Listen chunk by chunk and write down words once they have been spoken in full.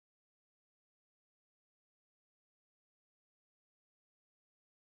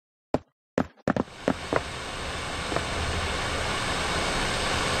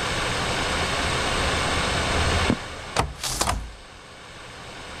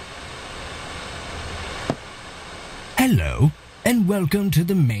Hello, and welcome to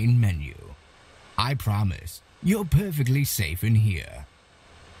the main menu. I promise, you're perfectly safe in here.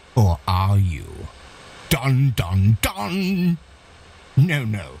 Or are you? Dun dun dun!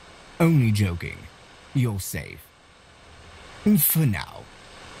 No, only joking. You're safe. For now.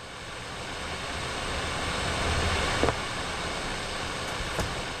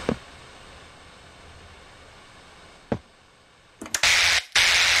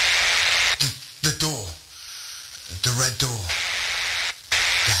 The door. The red door.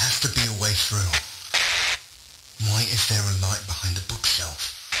 There has to be a way through. Why is there a light behind the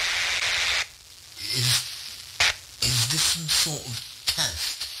bookshelf? Is this some sort of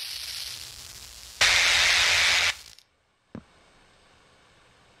test?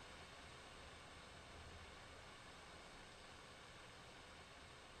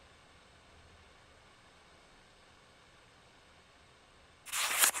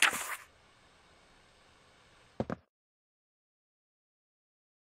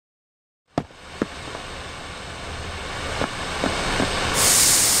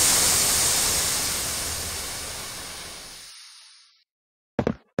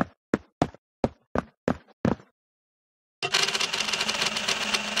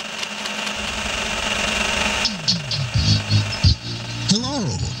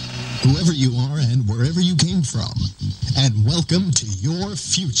 Whoever you are and wherever you came from, and welcome to your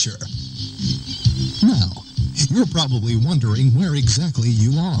future. Now, you're probably wondering where exactly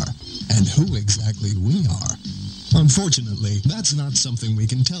you are, and who exactly we are. Unfortunately, that's not something we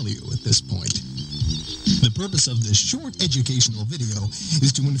can tell you at this point. The purpose of this short educational video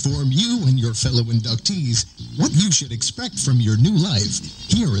is to inform you and your fellow inductees what you should expect from your new life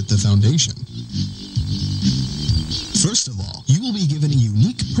here at the Foundation. First of all, you will be given a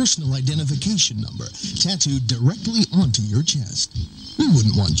unique personal identification number tattooed directly onto your chest. We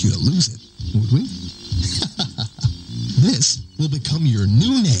wouldn't want you to lose it, would we? This will become your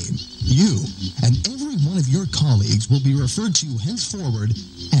new name. You and every one of your colleagues will be referred to henceforward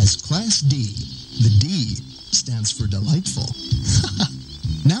as Class D. The D stands for delightful.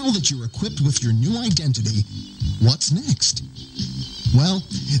 Now that you're equipped with your new identity, what's next? Well,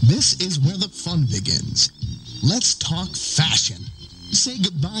 this is where the fun begins. Let's talk fashion. Say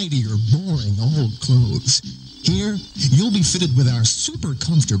goodbye to your boring old clothes. Here, you'll be fitted with our super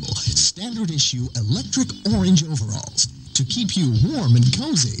comfortable, standard issue electric orange overalls to keep you warm and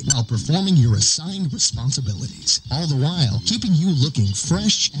cozy while performing your assigned responsibilities, all the while keeping you looking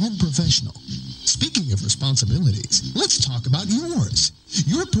fresh and professional. Speaking of responsibilities, let's talk about yours.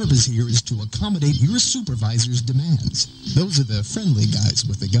 Your purpose here is to accommodate your supervisor's demands. Those are the friendly guys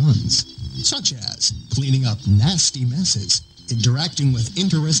with the guns. Such as cleaning up nasty messes, interacting with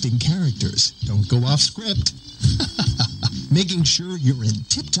interesting characters, don't go off script, making sure you're in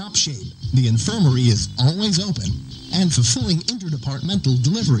tip-top shape, the infirmary is always open, and fulfilling interdepartmental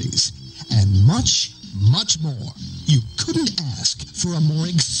deliveries, and much, much more. You couldn't ask for a more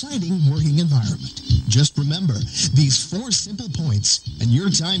exciting working environment. Just remember these 4 simple points, and your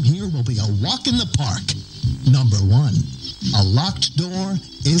time here will be a walk in the park. Number 1. A locked door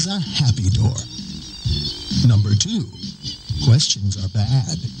is a happy door. Number 2. Questions are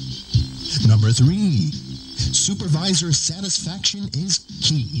bad. Number 3. Supervisor satisfaction is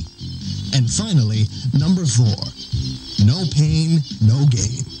key. And finally, number 4. No pain, no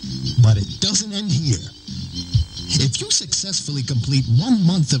gain. But it doesn't end here. If you successfully complete 1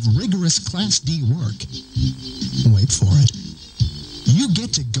 month of rigorous Class D work, wait for it, you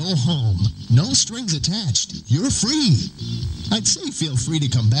get to go home. No strings attached. You're free. I'd say feel free to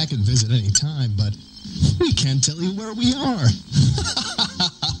come back and visit any time, but we can't tell you where we are.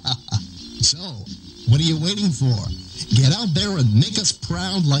 So, what are you waiting for? Get out there and make us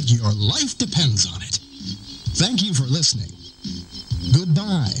proud like your life depends on it. Thank you for listening.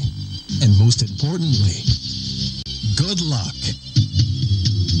 Goodbye. And most importantly, good luck.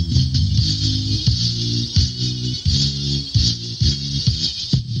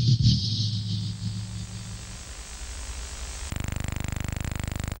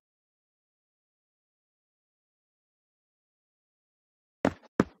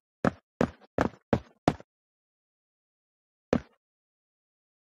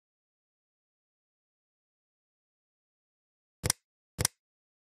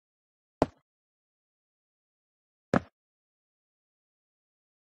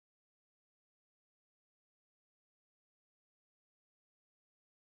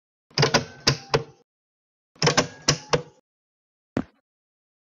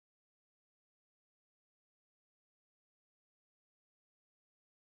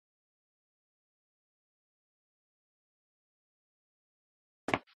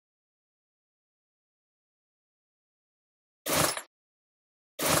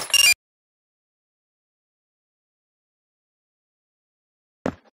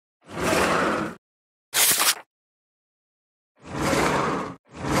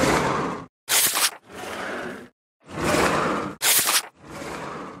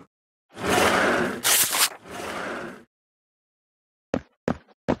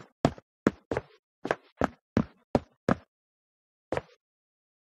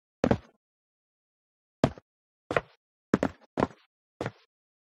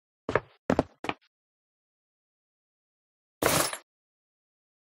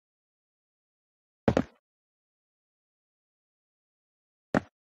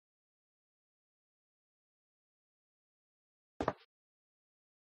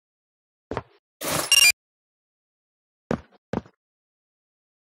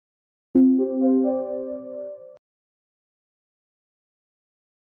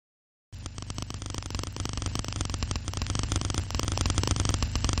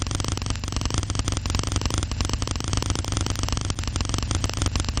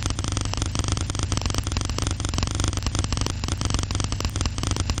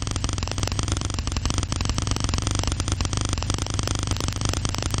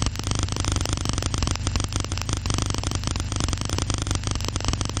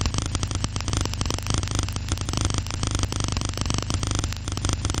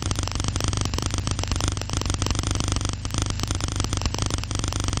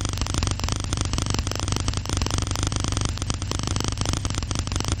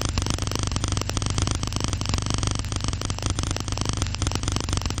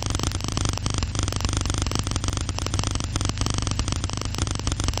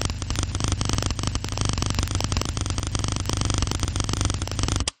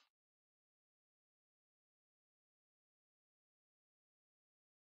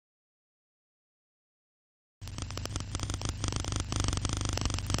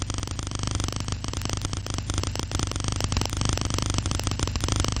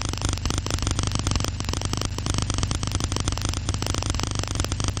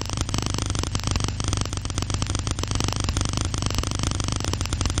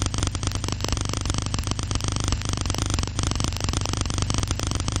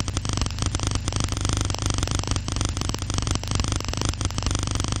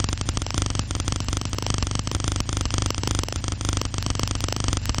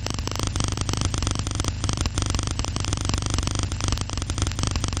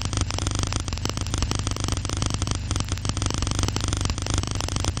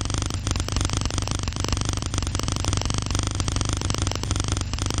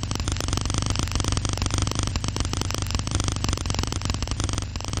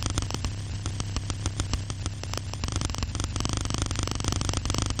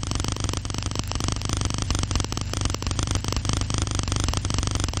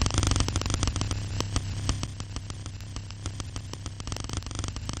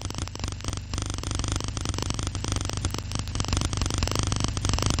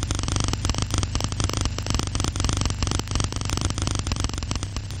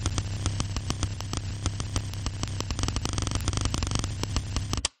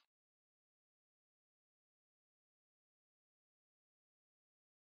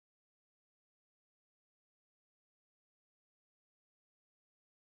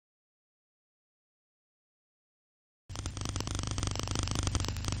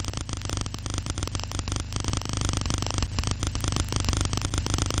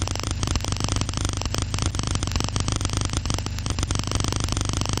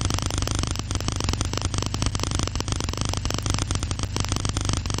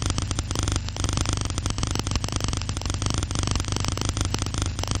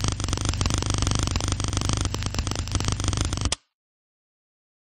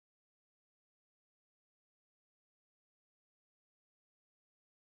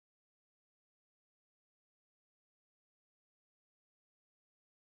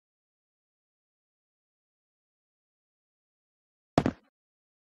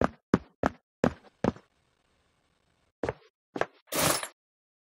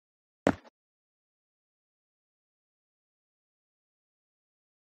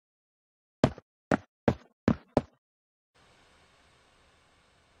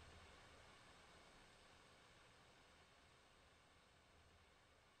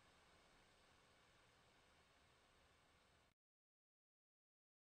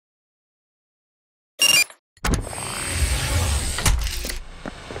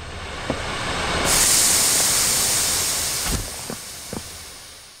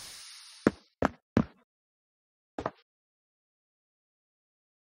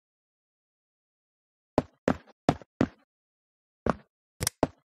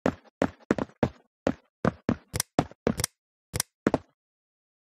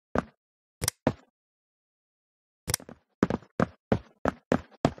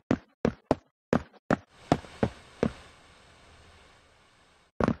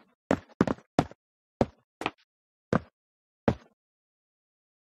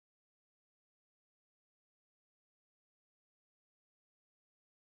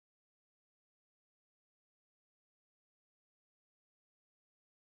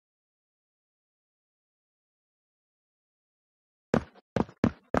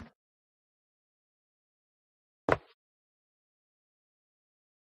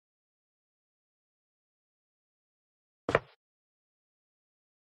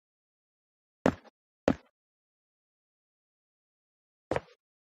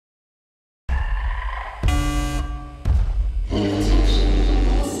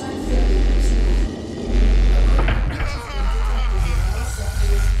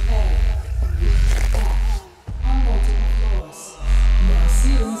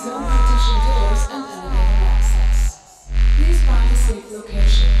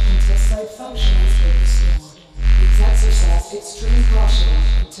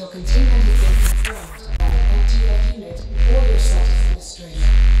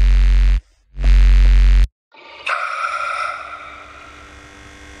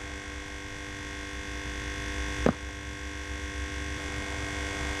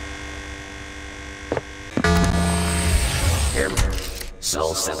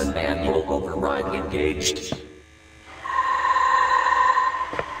 Cell 7 manual override engaged.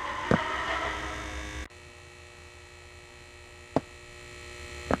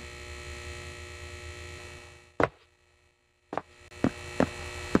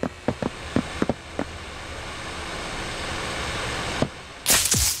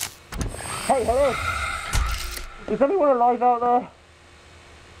 Hey, hello! Is anyone alive out there?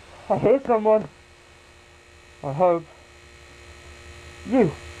 I hear someone. I hope.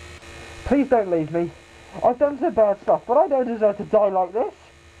 You! Please don't leave me. I've done some bad stuff, but I don't deserve to die like this.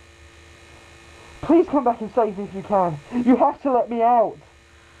 Please come back and save me if you can. You have to let me out.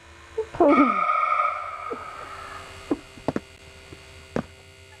 Please.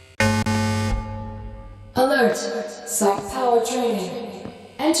 Alert! Psych power training.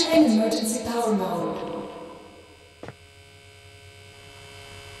 Entering emergency power mode.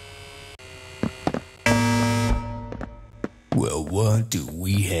 Well, what do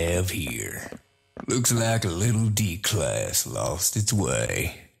we have here? Looks like a little D-class lost its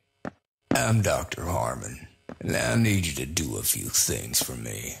way. I'm Dr. Harmon, and I need you to do a few things for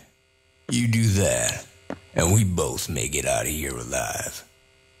me. You do that, and we both may get out of here alive.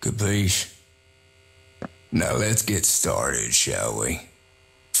 Capiche? Now let's get started, shall we?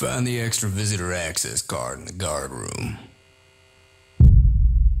 Find the extra visitor access card in the guard room.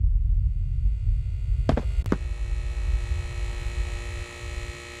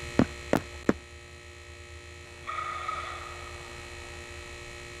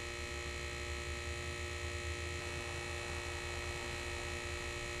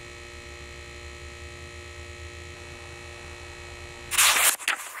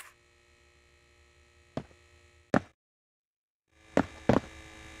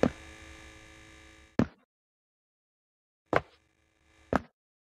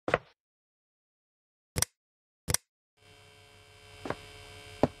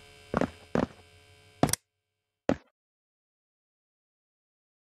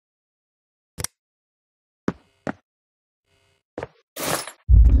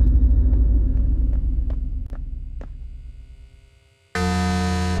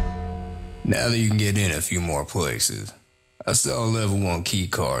 Now that you can get in a few more places, I saw a level 1 key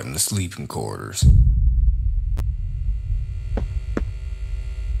card in the sleeping quarters.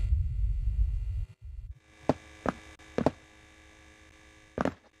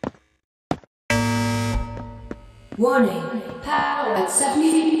 Warning, power at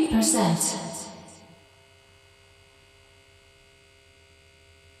 70%.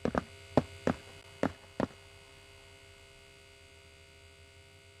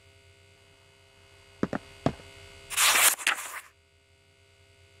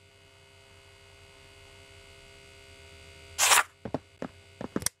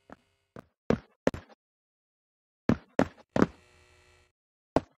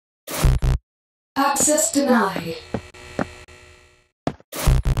 Access denied.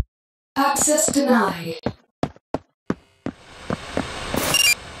 Access denied.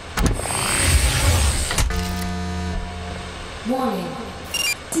 Warning.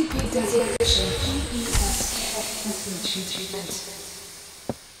 CP designation PES respiration treatment.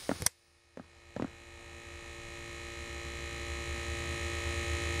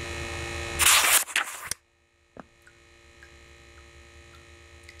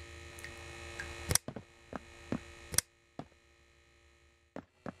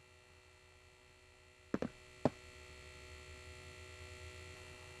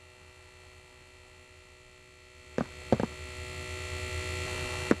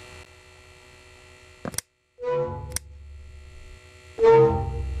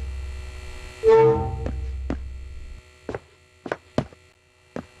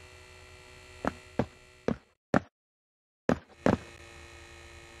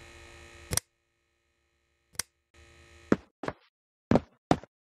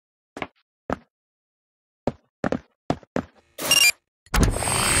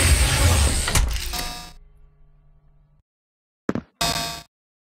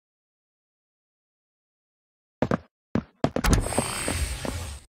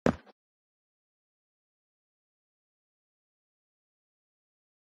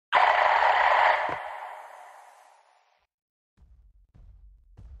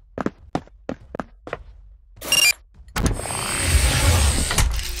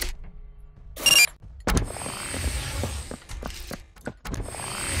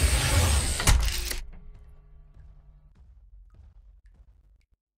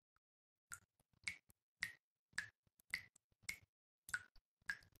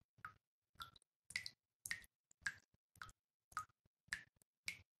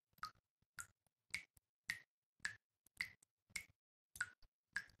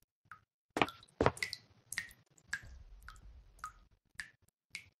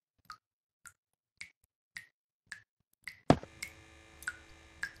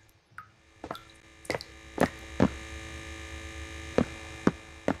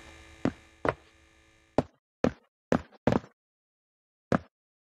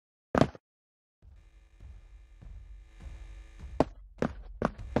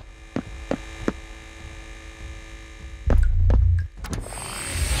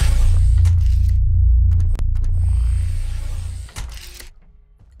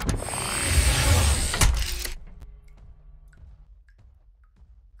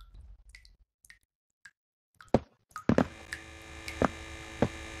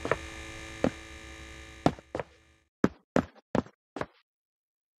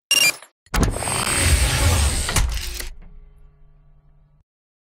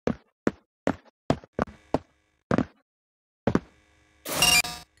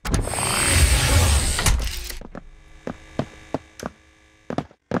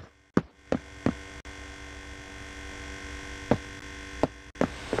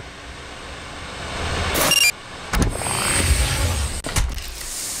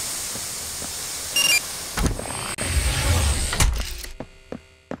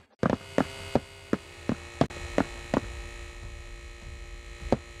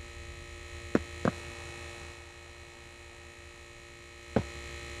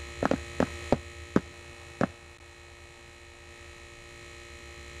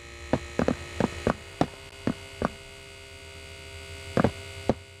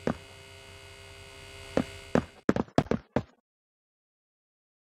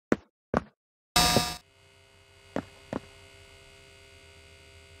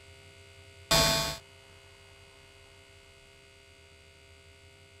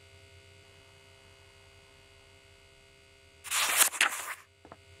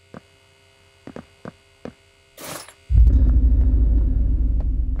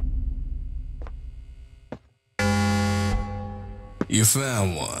 You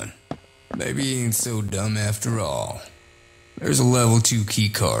found one. Maybe he ain't so dumb after all. There's a level 2 key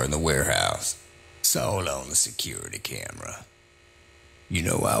card in the warehouse. Saw it on the security camera. You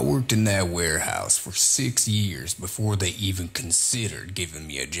know, I worked in that warehouse for 6 years before they even considered giving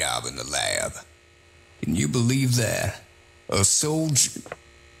me a job in the lab. Can you believe that? A soldier,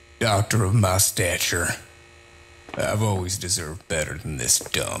 doctor of my stature. I've always deserved better than this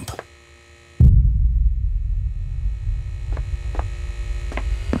dump.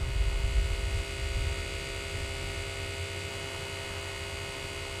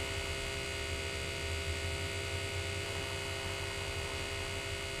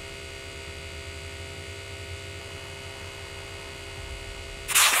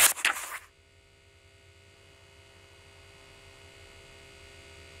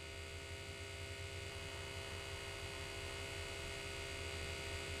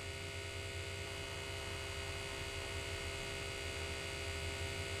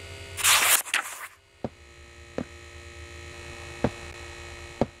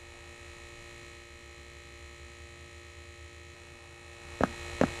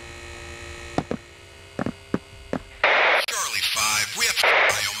 Charlie 5, we have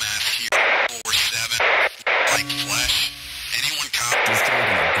biomass here. 4-7. Like flesh. Anyone copy? Just taking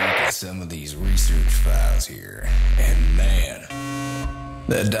a peek at some of these research files here, and man,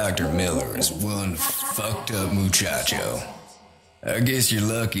 that Dr. Miller is one fucked up muchacho. I guess you're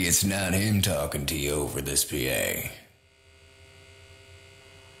lucky it's not him talking to you over this PA.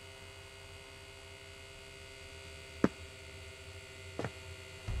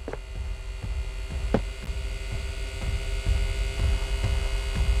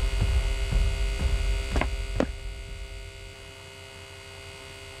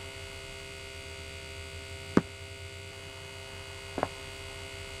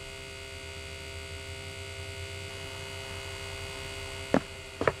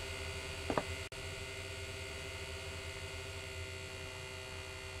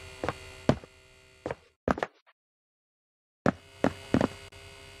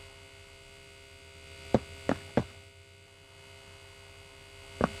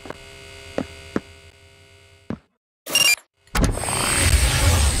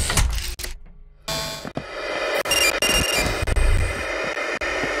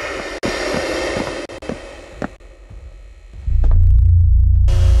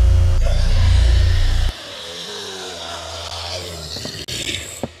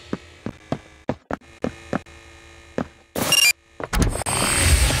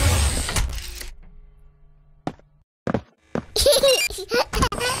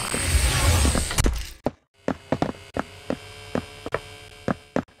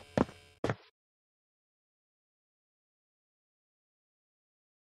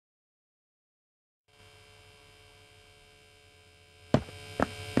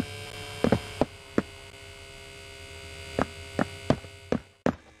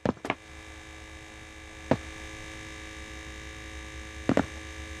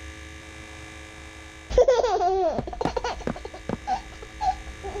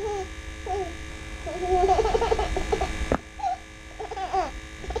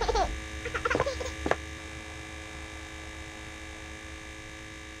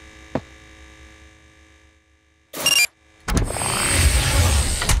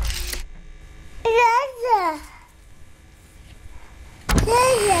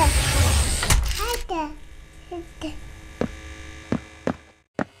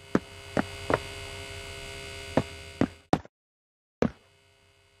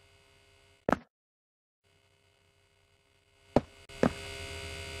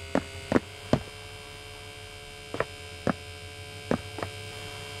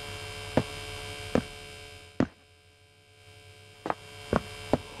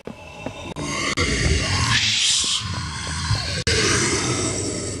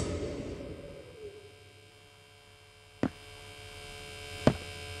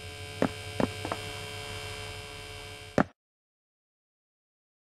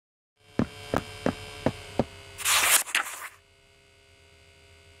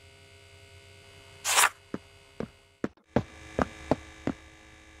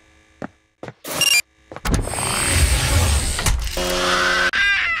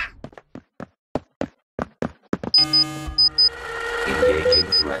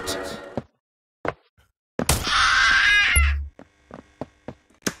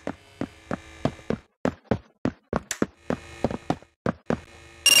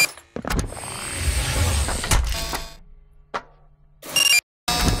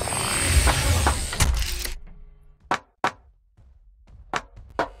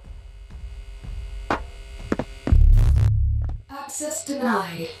 Access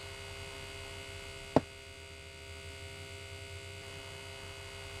denied.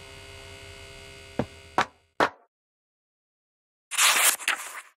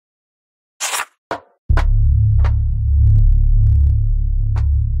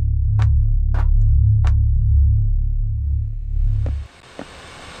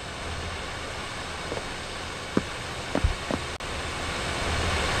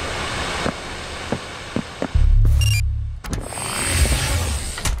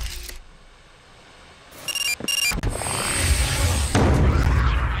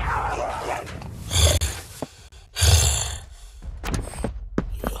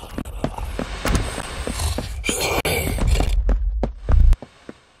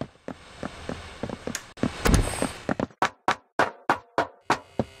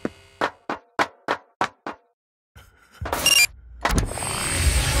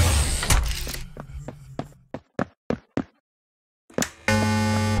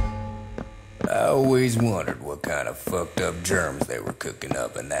 I always wondered what kind of fucked up germs they were cooking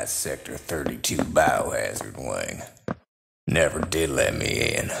up in that Sector 32 biohazard wing. Never did let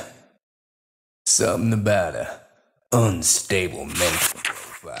me in. Something about a unstable mental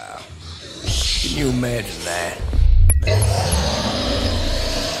profile. Can you imagine that?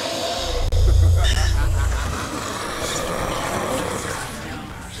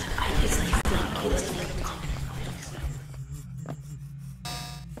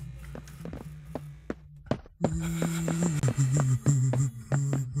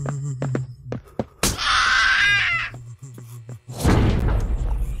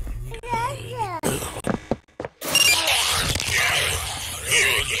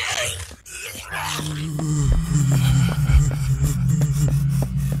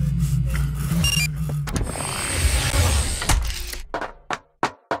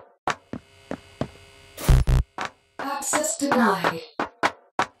 Access denied.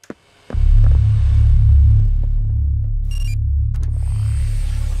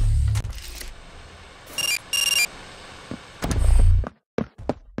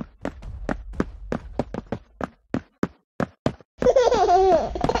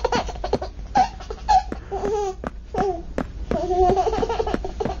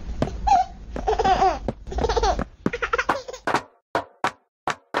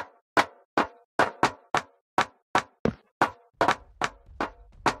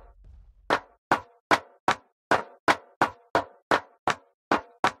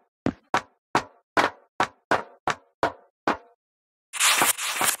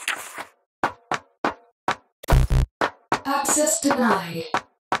 Access denied.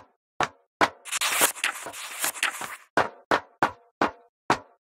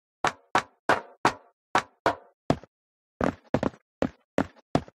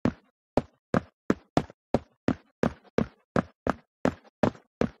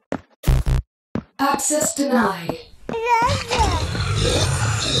 Access denied.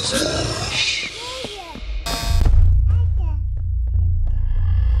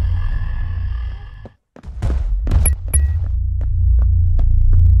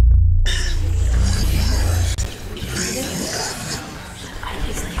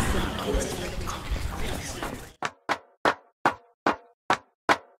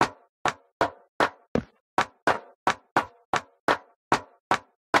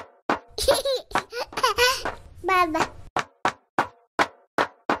 Baba.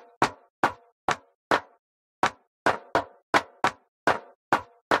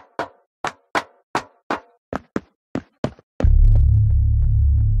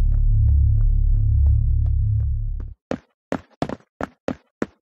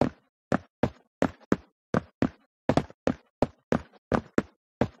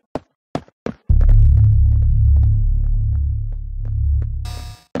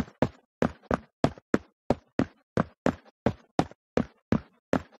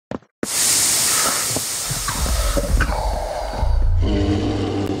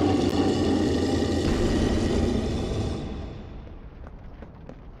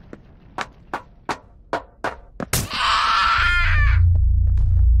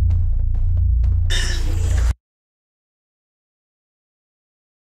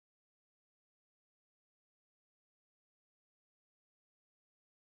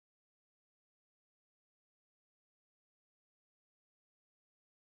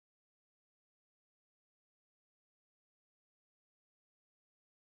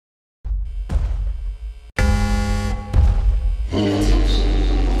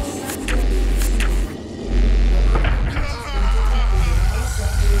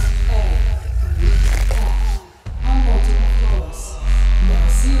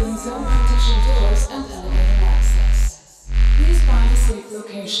 Zone condition doors and elevator access. Please safe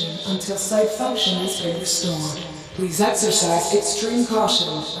location until site function has been restored. Please exercise extreme caution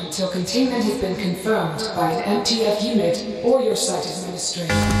until containment has been confirmed by an MTF unit or your site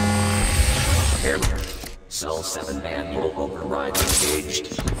administrator. Error. Cell 7 manual override engaged.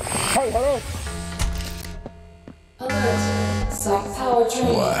 Hey, hello. Alert. Site power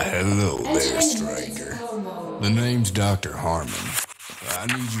draining. Why, hello there, Entering stranger. emergency power mode. The name's Dr. Harmon. I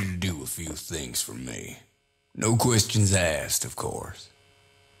need you to do a few things for me. No questions asked, of course.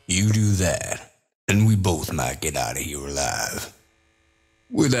 You do that, and we both might get out of here alive.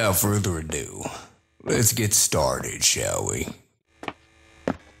 Without further ado, let's get started, shall we?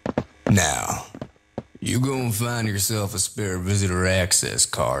 Now, you go and find yourself a spare visitor access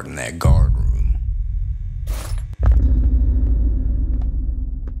card in that guard room.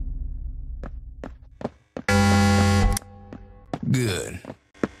 Good.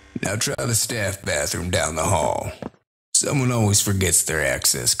 Now try the staff bathroom down the hall. Someone always forgets their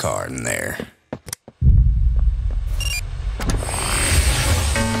access card in there.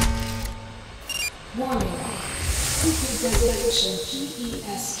 Warning. Secret designation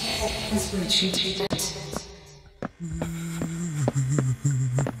PESK has breached containment.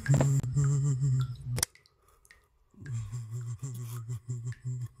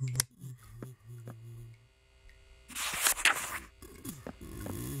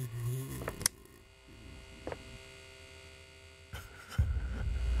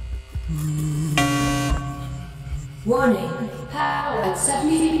 Warning. Power at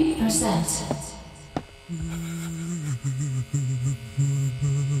 70%.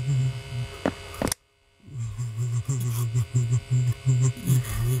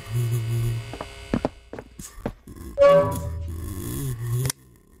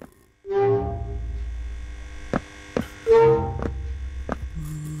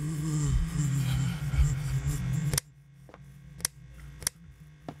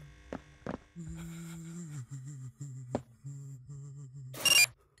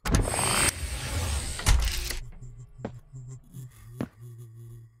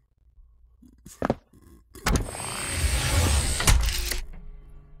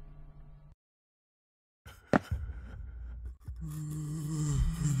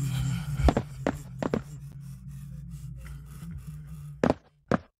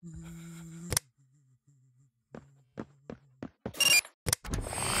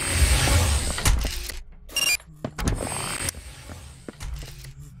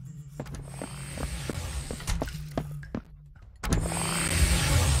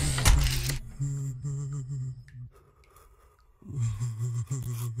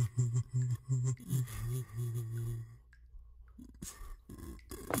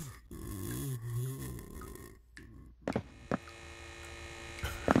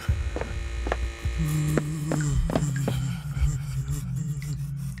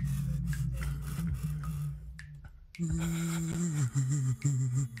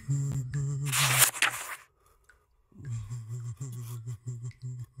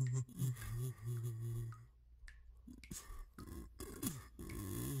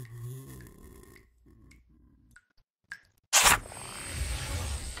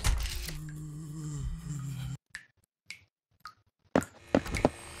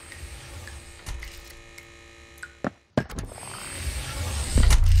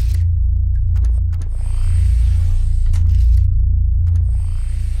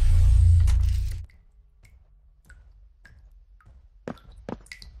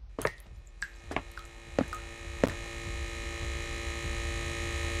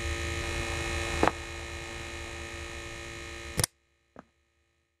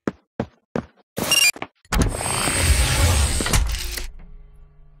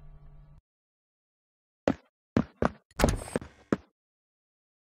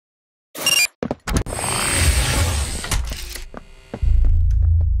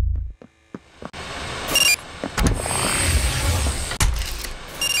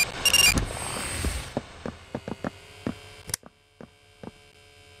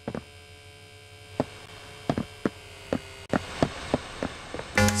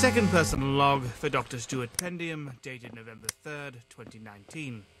 Second personal log for Dr. Stuart Pendium, dated November 3rd,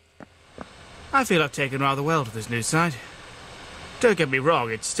 2019. I feel I've taken rather well to this new site. Don't get me wrong,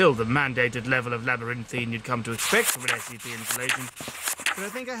 it's still the mandated level of labyrinthine you'd come to expect from an SCP installation, but I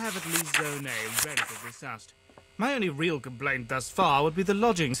think I have at least Zone A relatively sussed. My only real complaint thus far would be the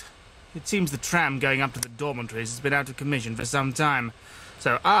lodgings. It seems the tram going up to the dormitories has been out of commission for some time,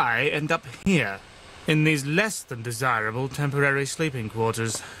 so I end up here, in these less than desirable temporary sleeping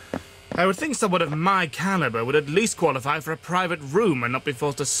quarters. I would think someone of my caliber would at least qualify for a private room and not be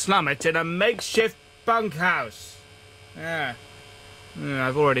forced to slum it in a makeshift bunkhouse.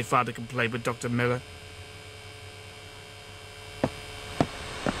 I've already filed a complaint with Dr. Miller.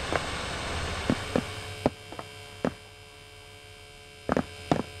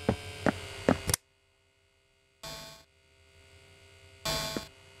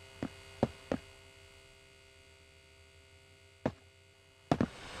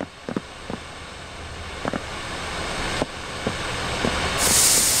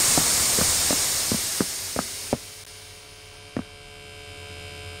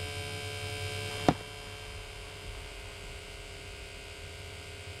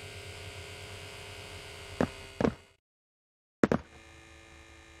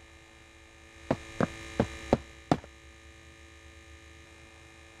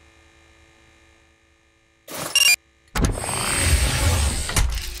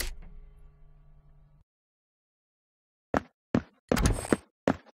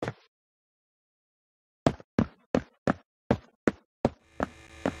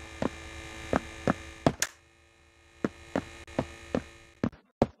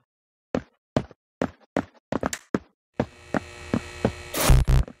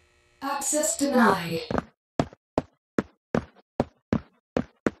 Access denied.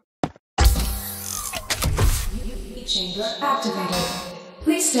 Chamber activated.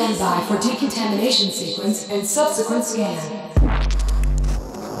 Please stand by for decontamination sequence and subsequent scan.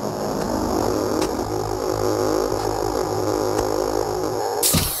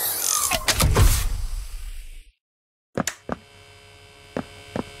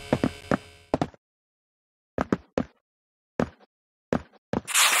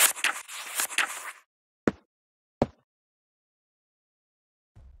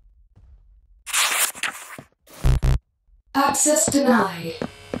 Access denied.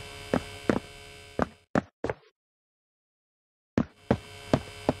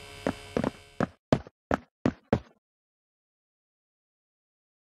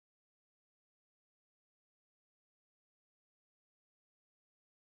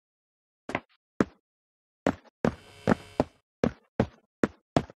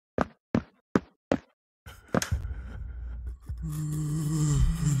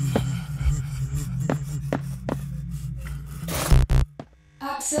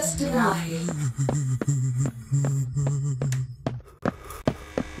 Access denied.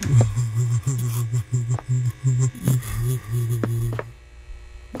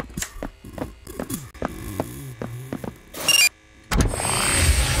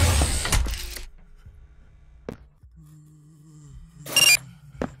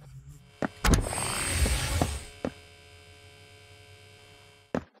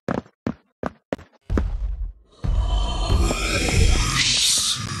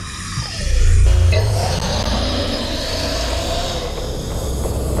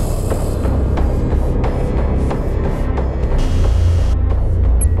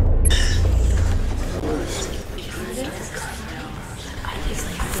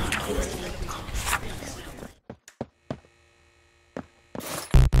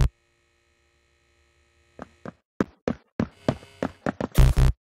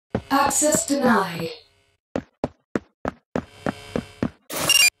 Access denied.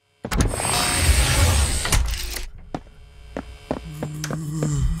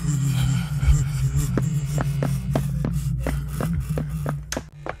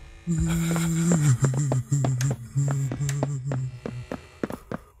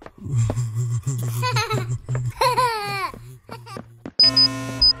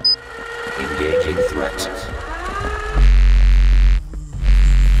 Engaging threat.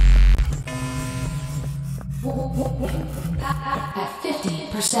 At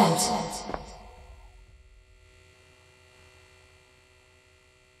 50%.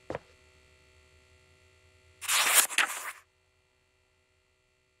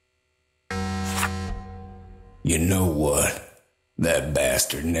 You know what? That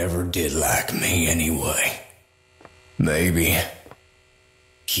bastard never did like me anyway. Maybe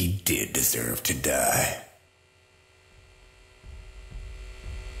he did deserve to die.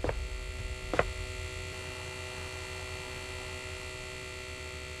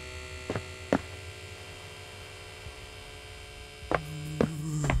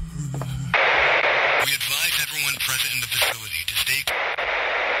 We advise everyone present in the facility to stay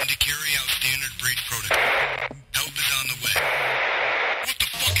and to carry out standard breach protocol. Help is on the way. What the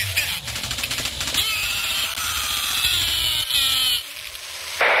fuck is that?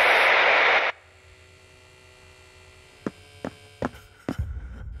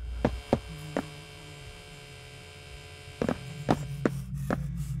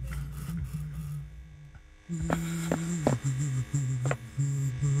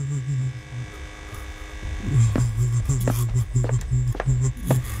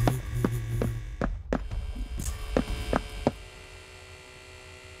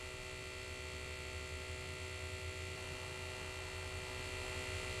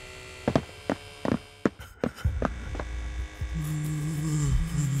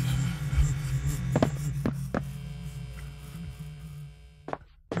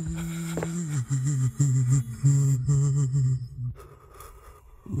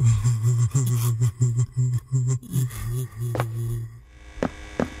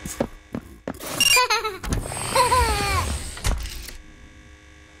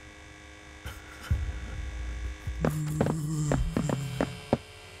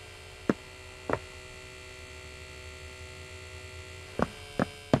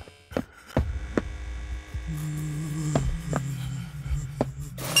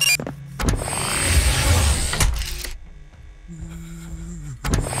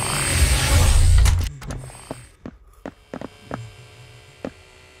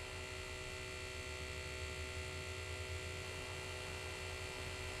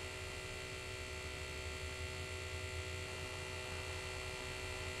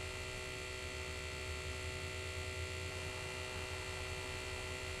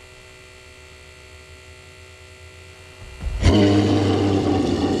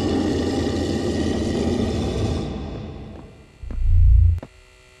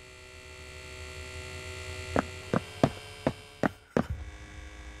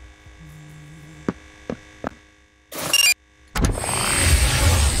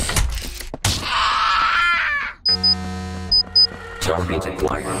 Target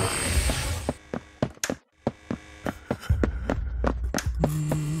acquired.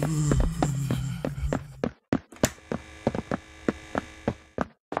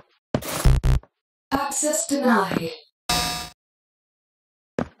 Access denied.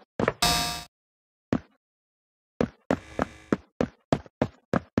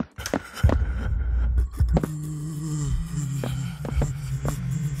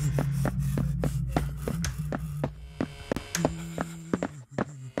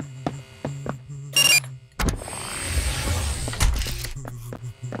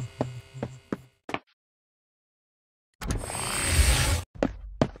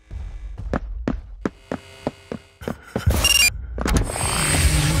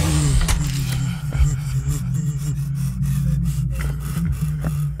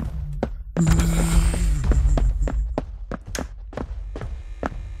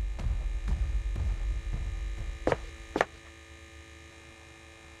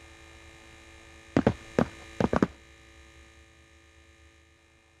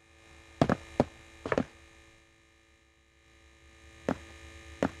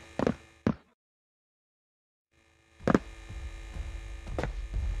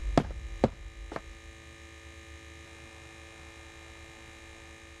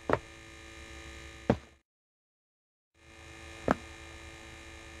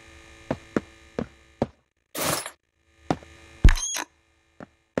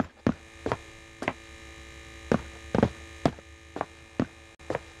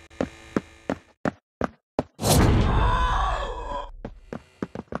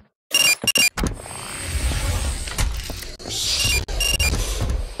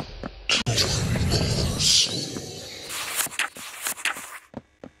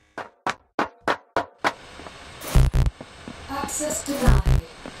 Access denied.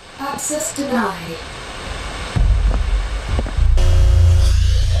 Access denied.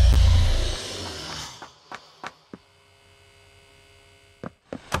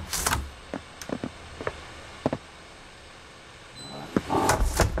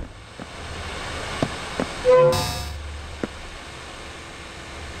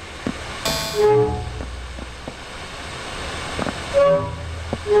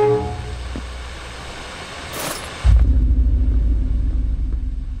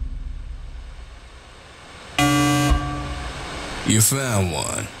 You found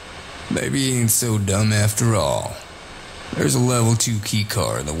one. Maybe he ain't so dumb after all. There's a level 2 key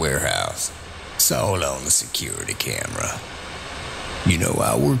card in the warehouse. Saw it on the security camera. You know,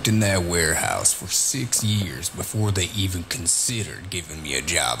 I worked in that warehouse for 6 years before they even considered giving me a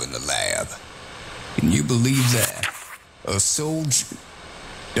job in the lab. Can you believe that? A soldier,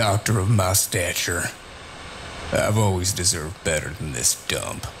 doctor of my stature. I've always deserved better than this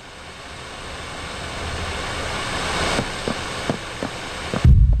dump.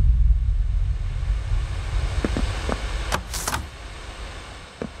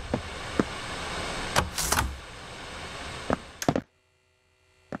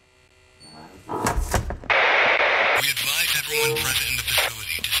 Everyone present in the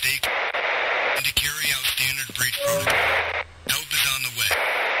facility to stay and to carry out standard breach protocol. Help is on the way.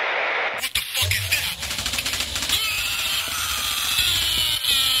 What the fuck is that?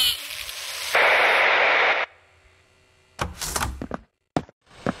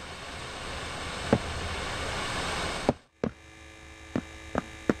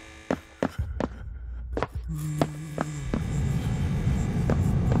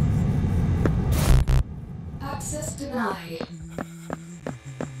 Access denied.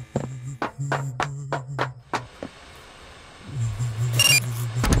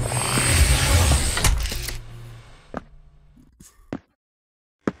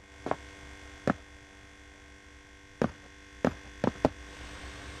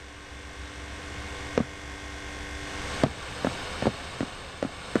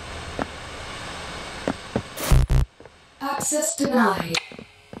 Access denied.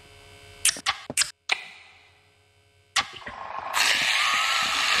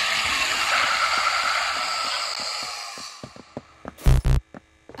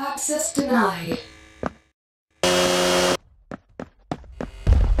 Access denied.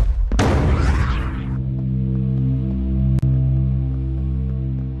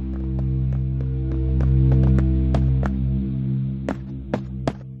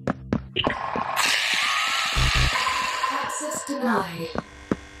 Access denied.